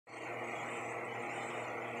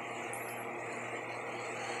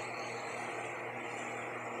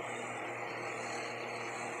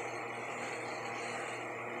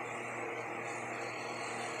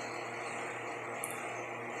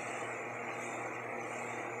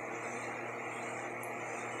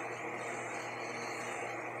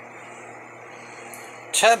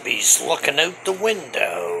Tubby's looking out the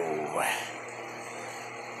window.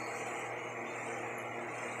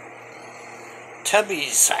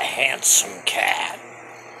 Tubby's a handsome cat.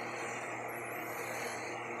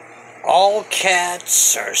 All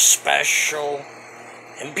cats are special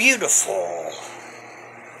and beautiful.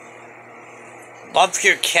 Love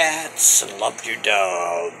your cats and love your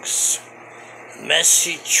dogs.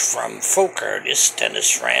 Message from folk artist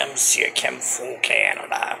Dennis Ramsay of Kenfull,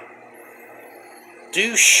 Canada.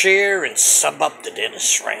 Do share and sub up the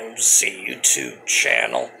Dennis Ramsay YouTube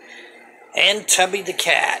channel and Tubby the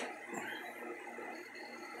cat.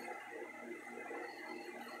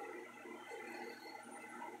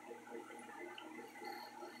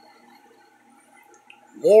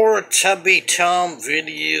 More Tubby Tom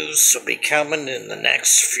videos will be coming in the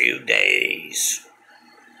next few days.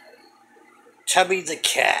 Tubby the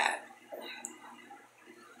cat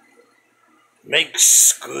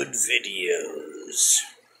makes good videos.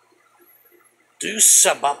 Do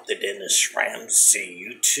sub up the Dennis Ramsay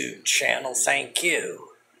YouTube channel, thank you.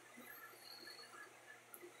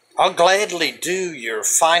 I'll gladly do your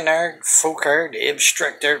fine art, folk art,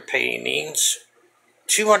 abstract art paintings.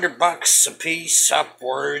 $200 a piece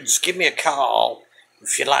upwards. Give me a call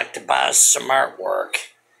if you'd like to buy some artwork.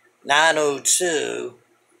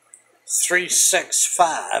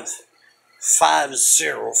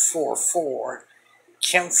 902-365-5044,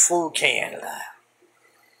 Kenfull, Canada.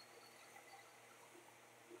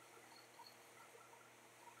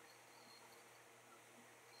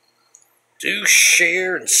 Do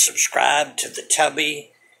share and subscribe to the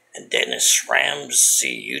Tubby and Dennis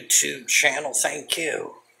Ramsay YouTube channel, thank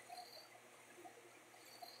you.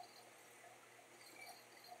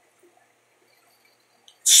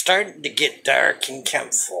 It's starting to get dark in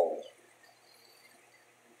Kenfull.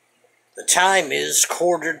 The time is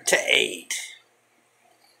 7:45.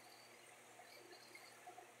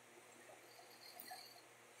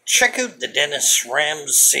 Check out the Dennis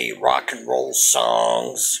Ramsay rock and roll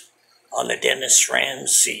songs on the Dennis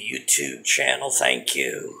Ramsay YouTube channel, thank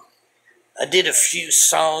you. I did a few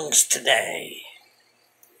songs today.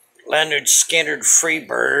 Leonard Skinner,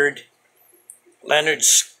 Freebird. Leonard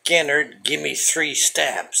Skinner, Gimme 3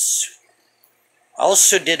 Steps.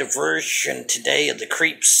 Also did a version today of the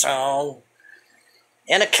Creep song.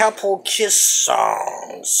 And a couple Kiss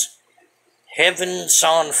songs. Heaven's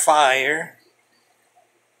on Fire.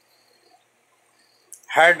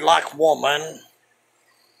 Hard Like Woman.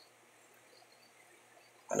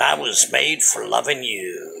 And I Was Made for Loving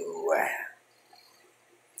You.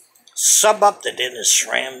 Sub up the Dennis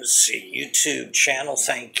Ramsay YouTube channel,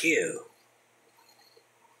 thank you.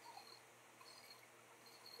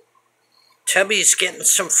 Tubby's getting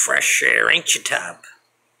some fresh air, ain't you, Tub?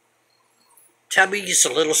 Tubby's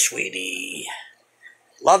a little sweetie.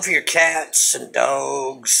 Love your cats and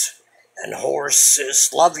dogs and horses.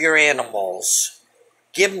 Love your animals.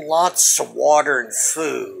 Give them lots of water and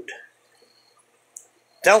food.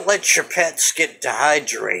 Don't let your pets get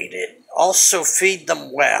dehydrated. Also feed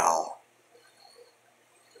them well.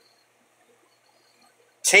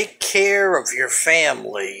 Take care of your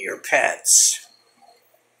family, your pets.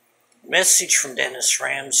 Message from Dennis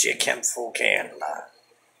Ramsay of Kenfull, Canada.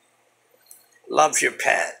 Love your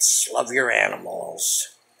pets. Love your animals.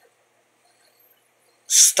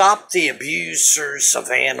 Stop the abusers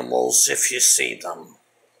of animals if you see them.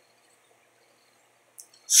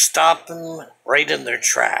 Stop them right in their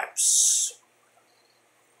traps.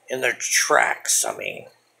 In their tracks, I mean.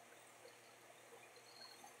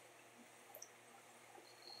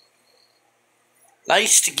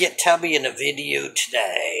 Nice to get Tubby in a video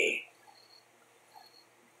today.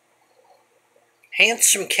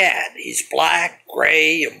 Handsome cat. He's black,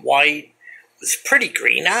 gray, and white with pretty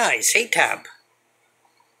green eyes. Hey, Tub.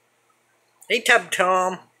 Hey, Tub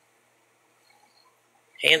Tom.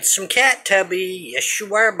 Handsome cat, Tubby. Yes,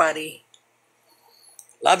 you are, buddy.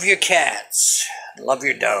 Love your cats. Love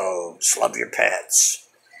your dogs. Love your pets.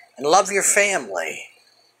 And love your family.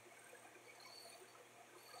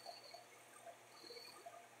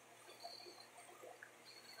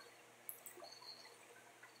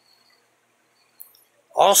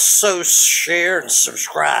 Also, share and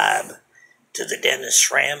subscribe to the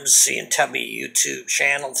Dennis Ramsay and Tubby YouTube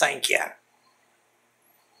channel. Thank you.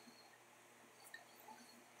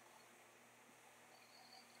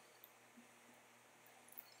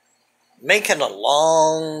 Making a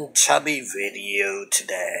long Tubby video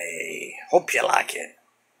today. Hope you like it.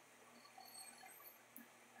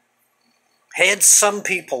 Had some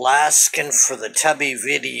people asking for the Tubby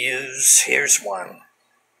videos. Here's one.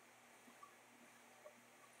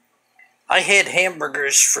 I had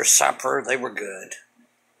hamburgers for supper. They were good.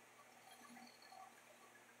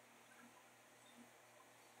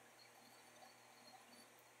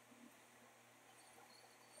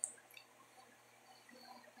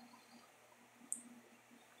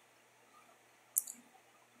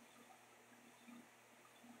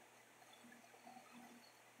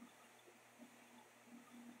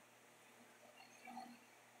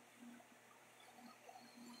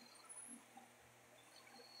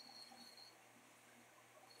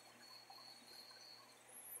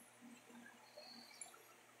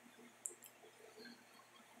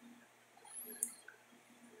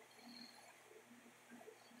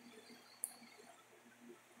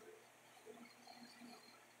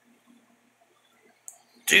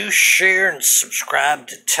 Do share and subscribe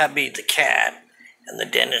to Tubby the Cat and the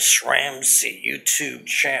Dennis Ramsay YouTube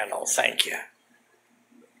channel. Thank you.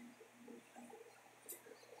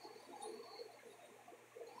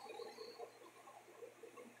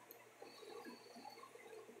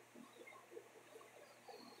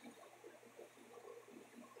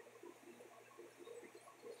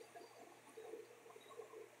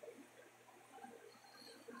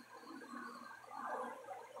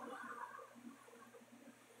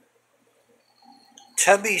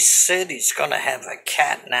 Tubby said he's going to have a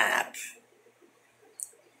cat nap.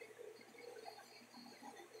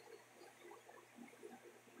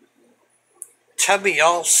 Tubby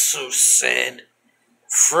also said,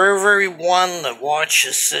 for everyone that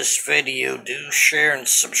watches this video, do share and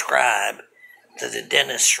subscribe to the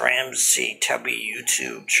Dennis Ramsay Tubby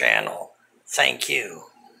YouTube channel. Thank you.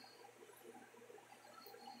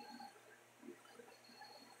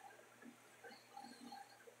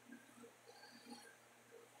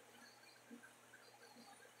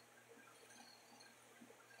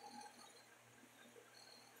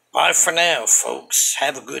 Bye for now, folks.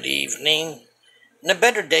 Have a good evening and a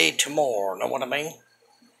better day tomorrow. Know what I mean?